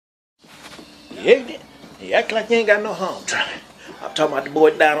You ignorant? You act like you ain't got no home training. I'm talking about the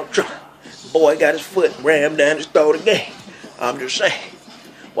boy Donald Trump. The boy got his foot rammed down his throat again. I'm just saying.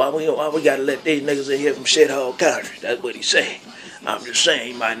 Why we gotta let these niggas in here from shithole country? That's what he said. I'm just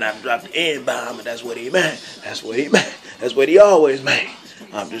saying he might not drop the N-bomb, but that's what he meant. That's what he meant. That's what he always made.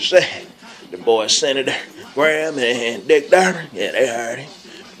 I'm just saying. The boy Senator Graham and Dick Durbin, yeah, they heard him.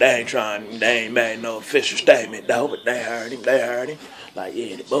 They ain't made no official statement though, but they heard him. Like,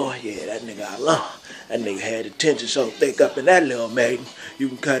 yeah, the boy, yeah, that nigga out long. That nigga had the tension so thick up in that little maiden, you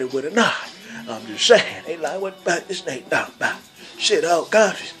can cut it with a knife. I'm just saying, they like, what about this nigga talking about? Shithole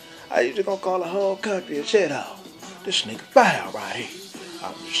countries. I used to gonna call the whole country a shithole. This nigga foul right here.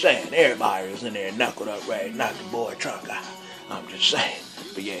 I'm just saying, everybody was in there knuckled up ready to knock the boy trunk out. I'm just saying.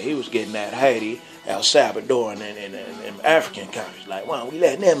 But yeah, he was getting at Haiti, El Salvador, and African countries. Like, why don't we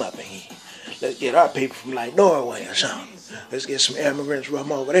letting them up in here? Let's get our people from like Norway or something. Let's get some immigrants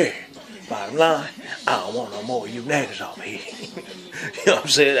from over there. Bottom line, I don't want no more of you niggas over here. You know what I'm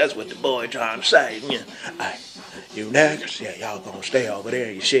saying? That's what the boy trying to say. You know, hey, you niggas, yeah, y'all gonna stay over there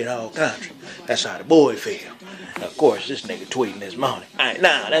in your shithole country. That's how the boy feel. And of course, this nigga tweeting this morning.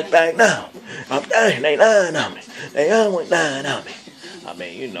 That's back now. I'm dying, they lying on me. They always lying on me. I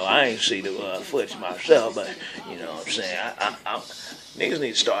mean, you know, I ain't see the footage myself, but, you know what I'm saying, niggas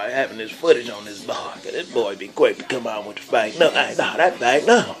need to start having this footage on this boy, cause this boy be quick to come out with the fake. No, that fake,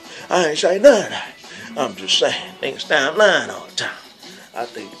 no. I ain't say none of that. I'm just saying, niggas stop lying all the time. I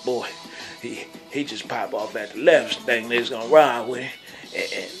think the boy, he just pop off at the left and think niggas gonna ride with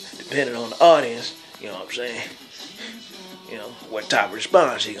it, and depending on the audience, you know what I'm saying, you know, what type of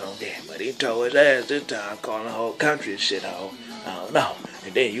response he gonna get. But he told his ass this time, calling the whole country a shithole. I don't know.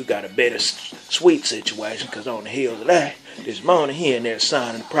 And then you got a bittersweet situation, because on the heels of that, this morning he in there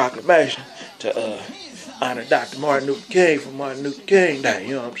signing a proclamation to honor Dr. Martin Luther King for Martin Luther King Day.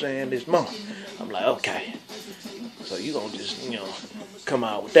 You know what I'm saying? This morning. I'm like, okay. So you gonna just, you know, come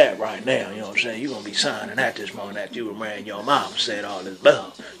out with that right now. You know what I'm saying? You gonna be signing that this morning after you ran your mouth and said all this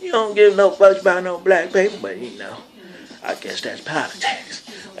bull. You don't give no fucks about no black people, but you know, I guess that's politics.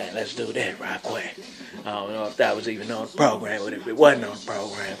 Man, let's do that right quick. I don't know if that was even on the program, but if it wasn't on the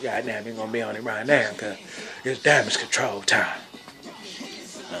program, goddamn, you're gonna be on it right now, because it's damage control time.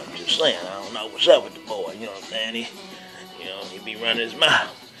 I'm just saying, I don't know what's up with the boy, you know what I'm saying? He be running his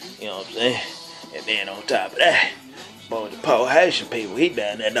mouth, you know what I'm saying? And then on top of that, boy, the poor Haitian people, he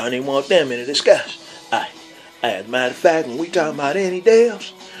down there don't even want them in the discussion. As a matter of fact, when we talking about any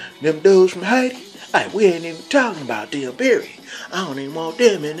deals, them dudes from Haiti, we ain't even talking about them, period. I don't even want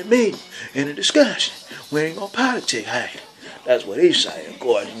them in the meeting, in the discussion. We ain't gonna politic, Haiti. That's what he say. Of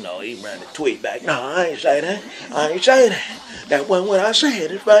course, you know, he ran the tweet back. No, I ain't say that. I ain't say that. That wasn't what I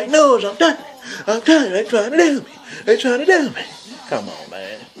said. It's fake news. I'm telling you. They trying to do me. Come on,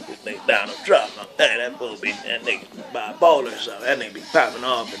 man. This nigga Donald Trump. I'm telling you, that fool be, that nigga bipolar or something. That nigga be popping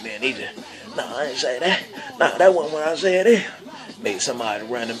off and then he just, no, I ain't say that. No, that wasn't what I said either. Need somebody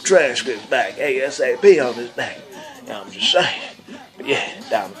to run them transcripts back ASAP on this thing. I'm just saying. But yeah,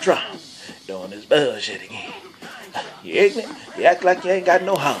 Donald Trump doing this bullshit again. You ignorant? You act like you ain't got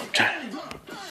no home training.